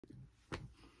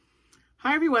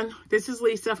Hi everyone, this is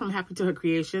Lisa from Happytohook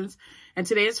Creations, and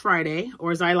today is Friday, or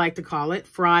as I like to call it,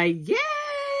 Friday.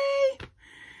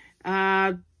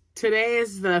 Today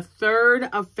is the 3rd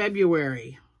of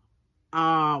February.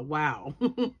 Wow.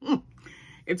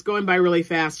 It's going by really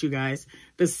fast, you guys.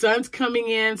 The sun's coming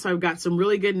in, so I've got some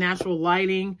really good natural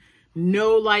lighting.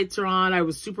 No lights are on. I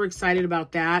was super excited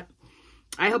about that.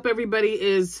 I hope everybody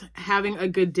is having a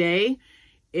good day.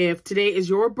 If today is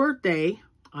your birthday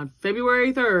on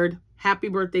February 3rd, happy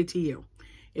birthday to you.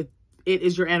 It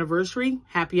is your anniversary.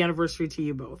 Happy anniversary to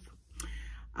you both.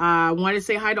 I want to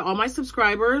say hi to all my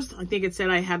subscribers. I think it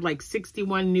said I had like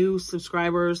 61 new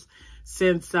subscribers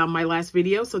since my last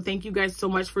video. So thank you guys so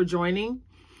much for joining.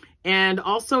 And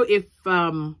also, if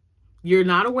you're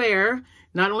not aware,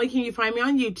 not only can you find me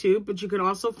on YouTube, but you can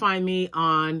also find me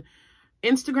on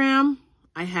Instagram.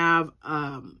 I have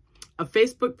a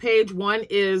Facebook page. One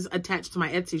is attached to my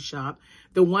Etsy shop.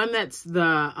 The one that's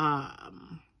the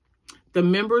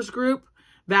members group,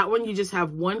 that one you just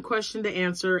have one question to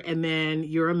answer and then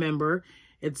you're a member.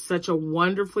 It's such a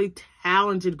wonderfully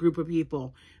talented group of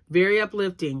people. Very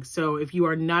uplifting. So if you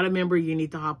are not a member, you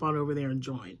need to hop on over there and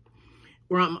join.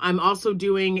 I'm also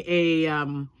doing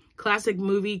a classic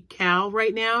movie Cal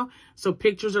right now. So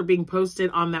pictures are being posted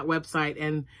on that website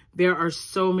and there are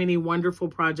so many wonderful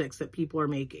projects that people are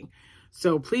making.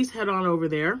 So please head on over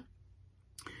there.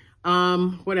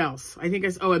 What else? I think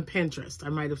and Pinterest. I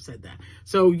might have said that.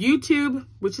 So YouTube,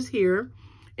 which is here,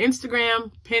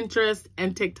 Instagram, Pinterest,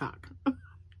 and TikTok,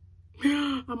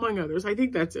 among others. I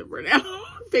think that's it for now.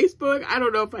 Facebook, I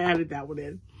don't know if I added that one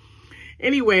in.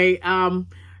 Anyway,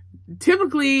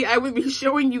 typically I would be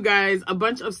showing you guys a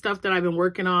bunch of stuff that I've been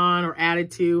working on or added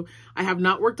to. I have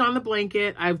not worked on the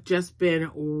blanket. I've just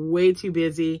been way too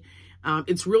busy.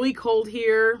 It's really cold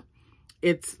here.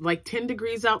 It's like 10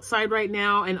 degrees outside right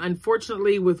now. And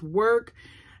unfortunately with work,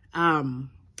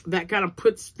 that kind of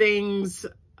puts things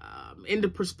into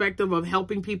perspective of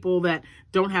helping people that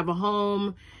don't have a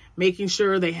home, making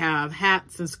sure they have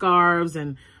hats and scarves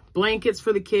and blankets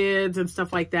for the kids and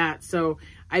stuff like that. So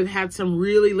I've had some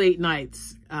really late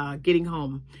nights getting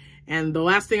home. And the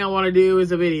last thing I want to do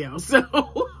is a video. So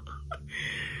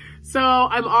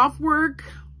I'm off work.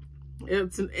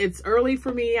 It's early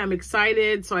for me. I'm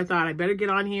excited. So I thought I better get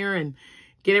on here and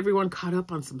get everyone caught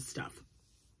up on some stuff.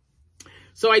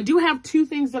 So I do have 2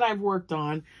 things that I've worked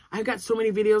on. I've got so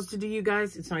many videos to do, you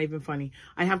guys. It's not even funny.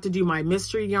 I have to do my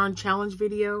mystery yarn challenge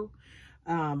video,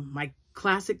 my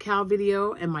classic Cal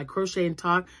video, and my crochet and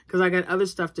talk, because I got other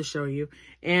stuff to show you.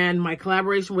 And my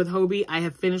collaboration with Hobie, I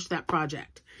have finished that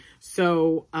project.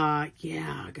 So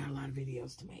yeah, I got a lot of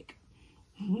videos to make.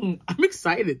 I'm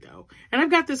excited though. And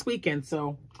I've got this weekend,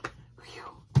 so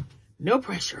whew, no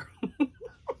pressure.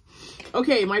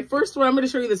 Okay, my first one, I'm going to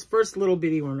show you this first little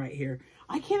bitty one right here.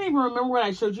 I can't even remember what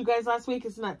I showed you guys last week.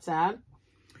 Isn't that sad?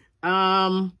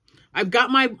 I've got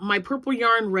my purple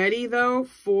yarn ready though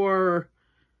for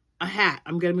a hat.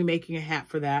 I'm going to be making a hat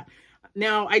for that.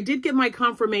 Now, I did get my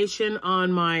confirmation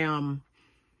on my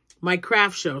my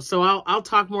craft show, so I'll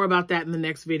talk more about that in the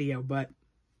next video, but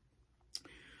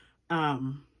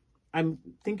I'm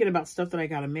thinking about stuff that I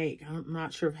got to make. I'm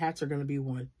not sure if hats are going to be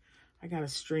one. I got a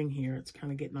string here. It's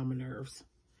kind of getting on my nerves.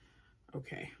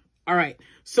 Okay. All right.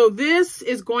 So this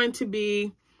is going to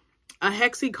be a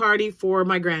hexie cardie for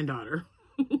my granddaughter.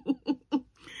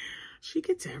 She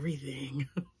gets everything.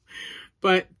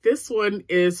 But this one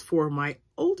is for my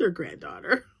older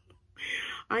granddaughter.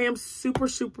 I am super,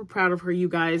 super proud of her, you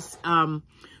guys.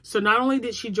 So not only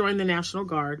did she join the National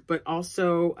Guard, but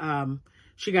also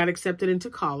she got accepted into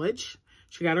college.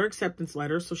 She got her acceptance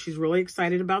letter, so she's really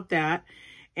excited about that.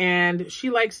 And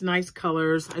she likes nice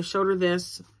colors. I showed her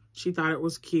this. She thought it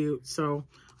was cute. So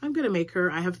I'm going to make her.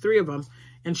 I have 3 of them.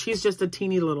 And she's just a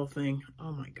teeny little thing.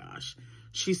 Oh, my gosh.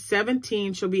 She's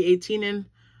 17. She'll be 18 in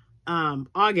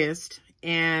August.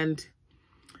 And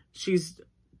she's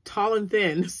tall and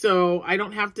thin. So I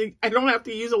don't have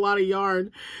to use a lot of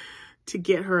yarn to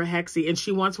get her a hexie. And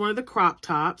she wants one of the crop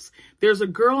tops. There's a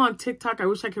girl on TikTok. I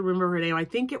wish I could remember her name. I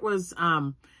think it was,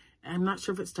 I'm not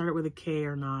sure if it started with a K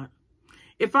or not.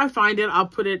 If I find it, I'll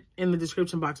put it in the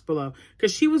description box below.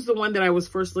 Because she was the one that I was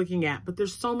first looking at. But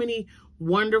there's so many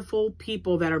wonderful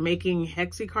people that are making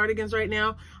hexie cardigans right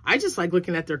now. I just like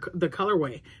looking at the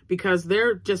colorway. Because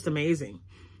they're just amazing.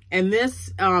 And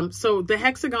this, so the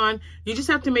hexagon, you just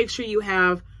have to make sure you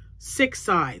have 6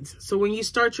 sides. So when you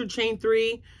start your chain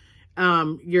 3,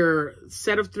 your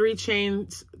set of 3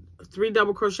 chains, 3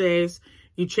 double crochets,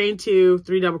 you chain 2,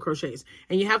 3 double crochets,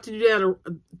 and you have to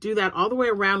do that all the way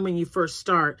around when you first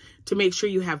start to make sure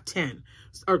you have 6. I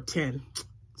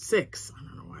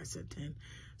don't know why I said 10.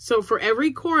 So for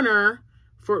every corner,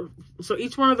 so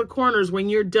each one of the corners, when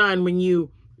you're done, when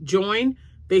you join,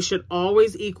 they should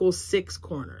always equal 6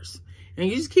 corners. And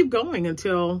you just keep going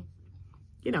until,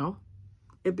 you know,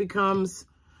 it becomes,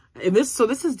 and this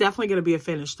is definitely going to be a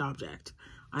finished object.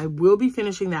 I will be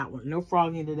finishing that one. No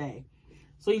frogging today.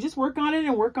 So you just work on it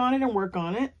and work on it and work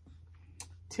on it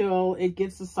till it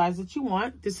gets the size that you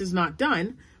want. This is not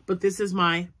done, but this is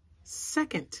my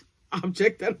second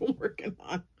object that I'm working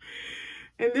on.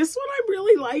 And this one I'm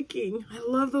really liking. I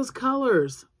love those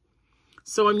colors.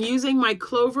 So I'm using my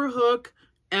Clover Hook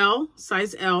L,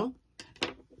 size L.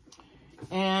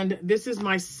 And this is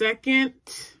my second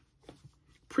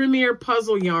Premier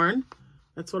Puzzle yarn.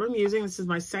 That's what I'm using. This is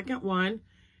my second one.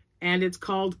 And it's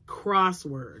called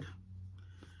Crossword.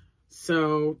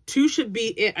 So 2 should be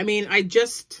it. I mean, I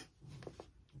just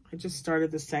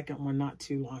started the second one not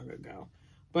too long ago.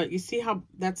 But you see how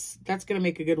that's going to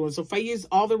make a good one. So if I use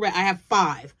all the red, I have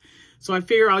 5. So I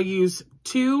figure I'll use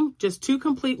 2, just 2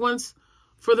 complete ones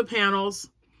for the panels.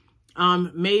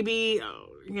 Maybe,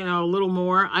 you know, a little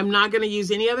more. I'm not going to use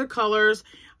any other colors.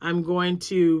 I'm going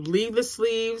to leave the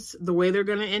sleeves the way they're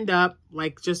going to end up,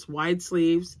 like just wide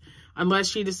sleeves. Unless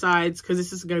she decides, because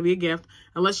this is going to be a gift,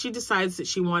 unless she decides that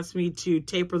she wants me to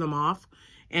taper them off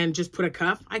and just put a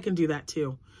cuff, I can do that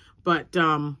too. But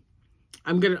I'm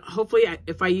going to, hopefully,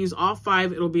 if I use all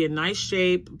 5, it'll be a nice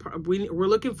shape. We're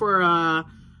looking for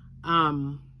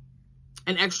an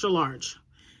extra large.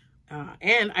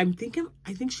 And I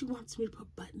think she wants me to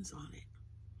put buttons on it.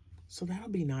 So that'll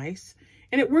be nice.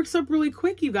 And it works up really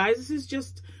quick, you guys. This is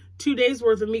just 2 days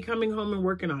worth of me coming home and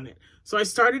working on it. So I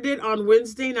started it on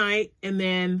Wednesday night, and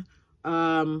then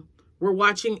we're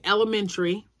watching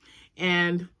Elementary,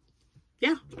 and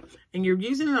yeah, and you're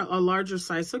using a larger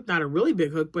size hook, not a really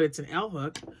big hook, but it's an L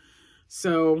hook.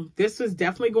 So this was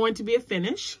definitely going to be a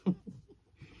finish.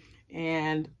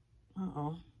 And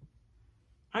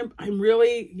I'm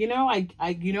really, you know,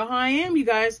 you know how I am, you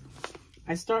guys.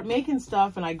 I start making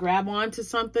stuff and I grab onto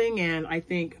something and I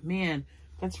think, man,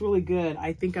 that's really good.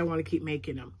 I think I want to keep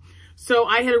making them. So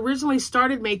I had originally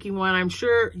started making one. I'm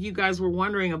sure you guys were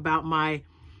wondering about my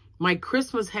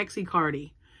Christmas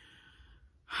Hexicardi.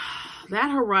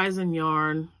 That Horizon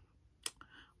yarn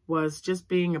was just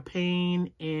being a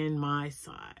pain in my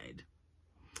side.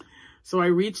 So I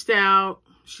reached out.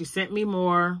 She sent me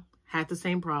more, had the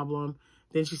same problem.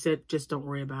 Then she said, just don't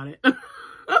worry about it.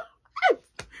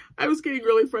 I was getting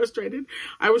really frustrated.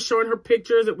 I was showing her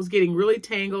pictures. It was getting really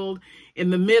tangled. In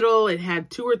the middle, it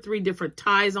had 2 or 3 different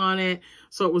ties on it.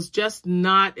 So it was just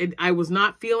not, I was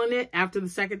not feeling it. After the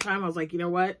second time, I was like, you know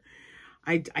what?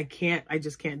 I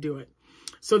just can't do it.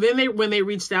 So then when they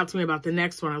reached out to me about the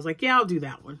next one, I was like, yeah, I'll do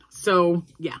that one. So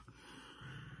yeah.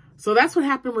 So that's what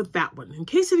happened with that one. In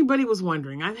case anybody was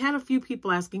wondering, I've had a few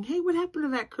people asking, hey, what happened to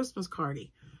that Christmas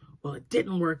Cardi? Well, it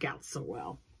didn't work out so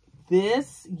well.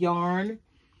 This yarn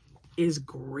is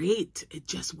great. It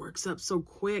just works up so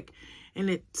quick, and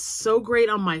it's so great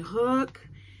on my hook,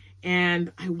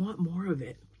 and I want more of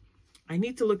it. I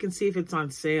need to look and see if it's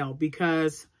on sale,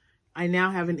 because I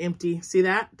now have an empty, see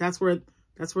that? That's where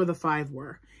the 5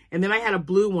 were. And then I had a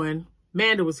blue one.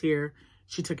 Manda was here.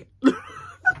 She took it.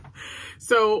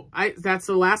 So that's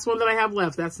the last one that I have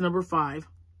left. That's number 5.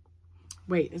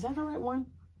 Wait, is that the right one?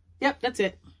 Yep, that's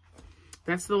it.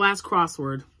 That's the last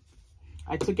crossword.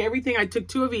 I took everything. I took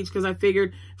 2 of each because I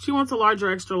figured if she wants a large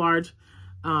or extra large,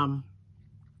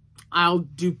 I'll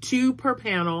do 2 per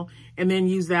panel and then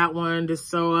use that one to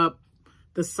sew up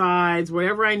the sides,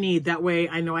 whatever I need. That way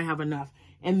I know I have enough.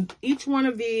 And each one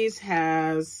of these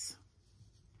has,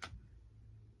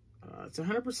 it's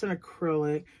 100%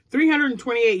 acrylic,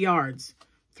 328 yards,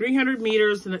 300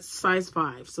 meters, and it's size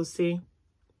 5. So see?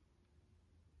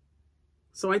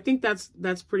 So I think that's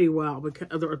pretty well,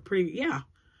 because or pretty, yeah.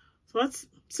 So that's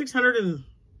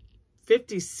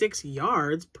 656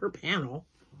 yards per panel.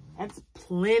 That's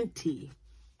plenty.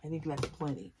 I think that's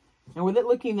plenty. And with it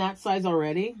looking that size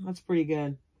already, that's pretty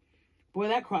good. Boy,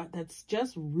 that's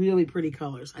just really pretty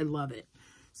colors. I love it.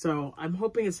 So I'm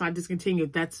hoping it's not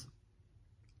discontinued. That's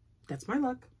my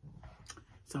luck.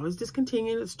 It's always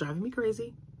discontinued. It's driving me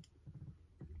crazy.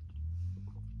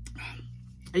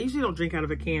 I usually don't drink out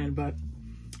of a can, but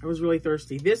I was really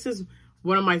thirsty. This is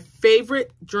one of my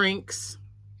favorite drinks,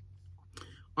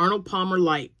 Arnold Palmer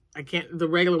Light. The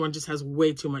regular one just has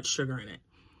way too much sugar in it,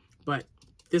 but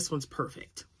this one's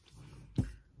perfect.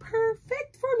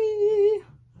 Perfect for me.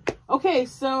 Okay,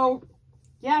 so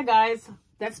yeah, guys,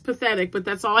 that's pathetic, but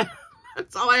that's all I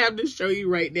have to show you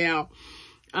right now.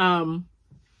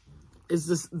 Is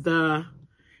this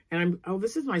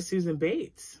this is my Susan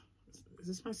Bates. Is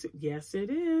this my, yes, it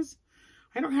is.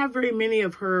 I don't have very many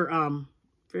of her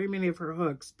very many of her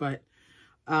hooks, but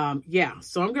yeah,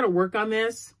 so I'm going to work on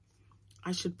this.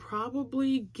 I should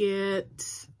probably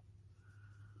get,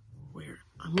 where?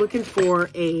 I'm looking for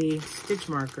a stitch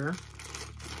marker.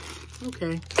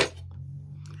 Okay.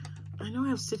 I know I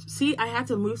have stitch. See, I had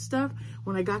to move stuff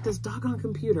when I got this doggone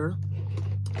computer.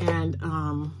 And,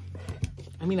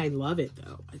 I mean, I love it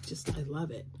though. I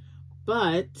love it.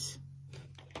 But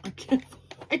I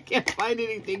can't find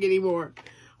anything anymore.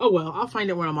 Oh well, I'll find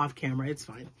it when I'm off camera. It's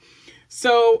fine.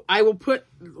 So I will put,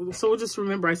 so we'll just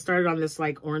remember I started on this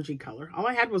like orangey color. All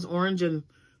I had was orange and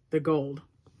the gold.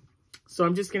 So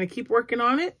I'm just going to keep working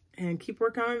on it and keep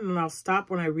working on it. And I'll stop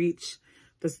when I reach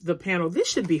the panel. This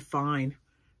should be fine.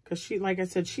 Because she, like I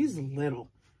said, she's little.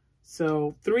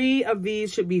 So 3 of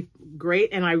these should be great.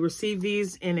 And I received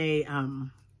these in a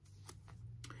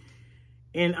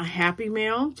Happy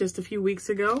Mail just a few weeks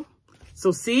ago.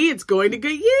 So see, it's going to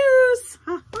good use.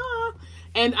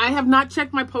 And I have not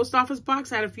checked my post office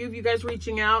box. I had a few of you guys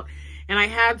reaching out. And I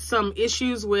had some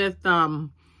issues with,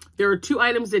 there are 2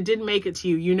 items that didn't make it to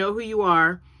you. You know who you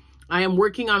are. I am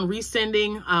working on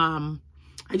resending.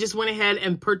 I just went ahead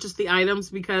and purchased the items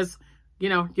because, you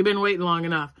know, you've been waiting long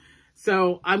enough.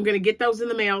 So I'm going to get those in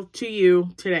the mail to you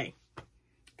today.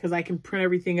 Because I can print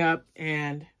everything up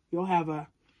and you'll have a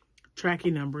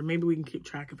tracking number. Maybe we can keep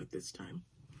track of it this time.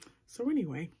 So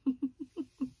anyway.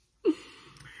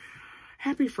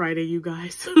 Happy Friday, you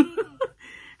guys.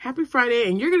 Happy Friday.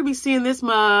 And you're going to be seeing this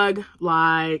mug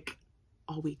like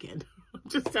all weekend. I'm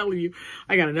just telling you.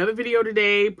 I got another video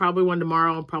today, probably one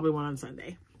tomorrow, and probably one on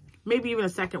Sunday. Maybe even a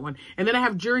second one. And then I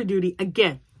have jury duty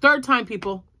again. 3rd time,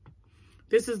 people.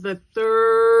 This is the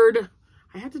 3rd.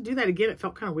 I had to do that again. It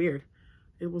felt kind of weird.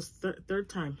 It was 3rd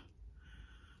time.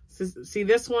 See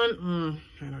this one?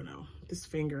 I don't know. This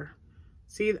finger.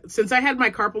 See, since I had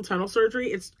my carpal tunnel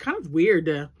surgery, it's kind of weird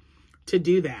to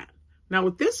do that. Now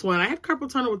with this one, I had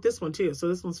carpal tunnel with this one too, so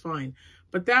this one's fine.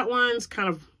 But that one's kind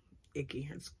of icky.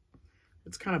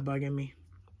 It's kind of bugging me.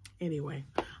 Anyway,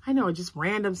 I know, just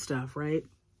random stuff, right?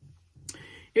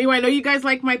 Anyway, I know you guys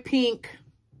like my pink.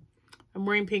 I'm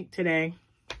wearing pink today.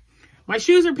 My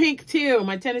shoes are pink too.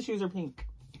 My tennis shoes are pink.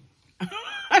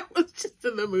 I was just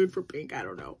in the mood for pink. I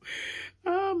don't know.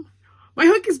 My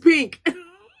hook is pink.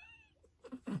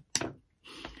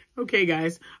 Okay,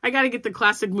 guys. I got to get the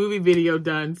classic movie video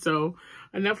done. So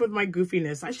enough with my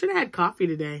goofiness. I should have had coffee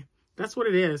today. That's what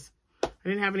it is. I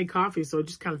didn't have any coffee, so it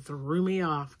just kind of threw me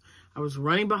off. I was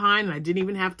running behind and I didn't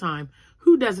even have time.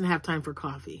 Who doesn't have time for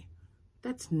coffee?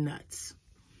 That's nuts.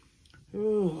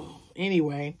 Ooh.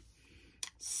 Anyway.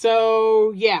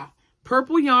 So, yeah.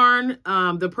 Purple yarn.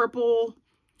 The purple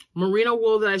merino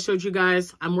wool that I showed you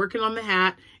guys. I'm working on the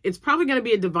hat. It's probably going to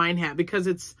be a divine hat because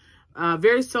it's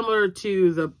very similar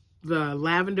to the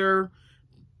lavender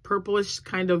purplish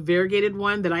kind of variegated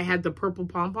one that I had the purple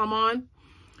pom-pom on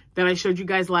that I showed you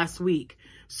guys last week.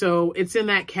 So it's in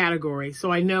that category.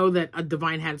 So I know that a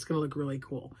divine hat is going to look really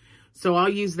cool. So I'll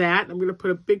use that. I'm going to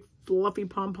put a big fluffy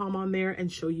pom-pom on there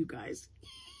and show you guys.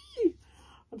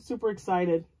 I'm super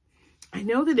excited. I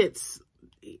know that it's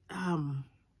going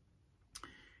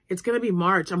to be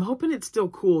March. I'm hoping it's still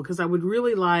cool because I would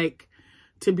really like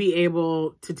to be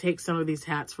able to take some of these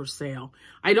hats for sale.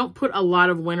 I don't put a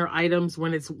lot of winter items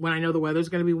when I know the weather's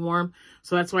going to be warm.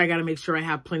 So that's why I got to make sure I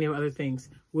have plenty of other things.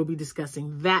 We'll be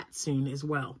discussing that soon as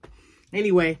well.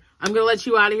 Anyway, I'm going to let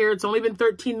you out of here. It's only been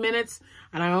 13 minutes.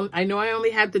 And I know I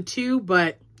only had the 2,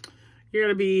 but you're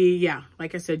going to be, yeah,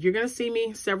 like I said, you're going to see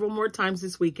me several more times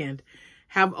this weekend.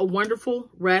 Have a wonderful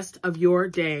rest of your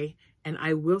day. And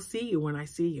I will see you when I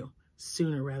see you,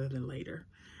 sooner rather than later.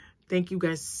 Thank you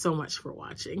guys so much for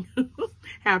watching.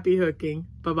 Happy hooking.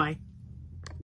 Bye-bye.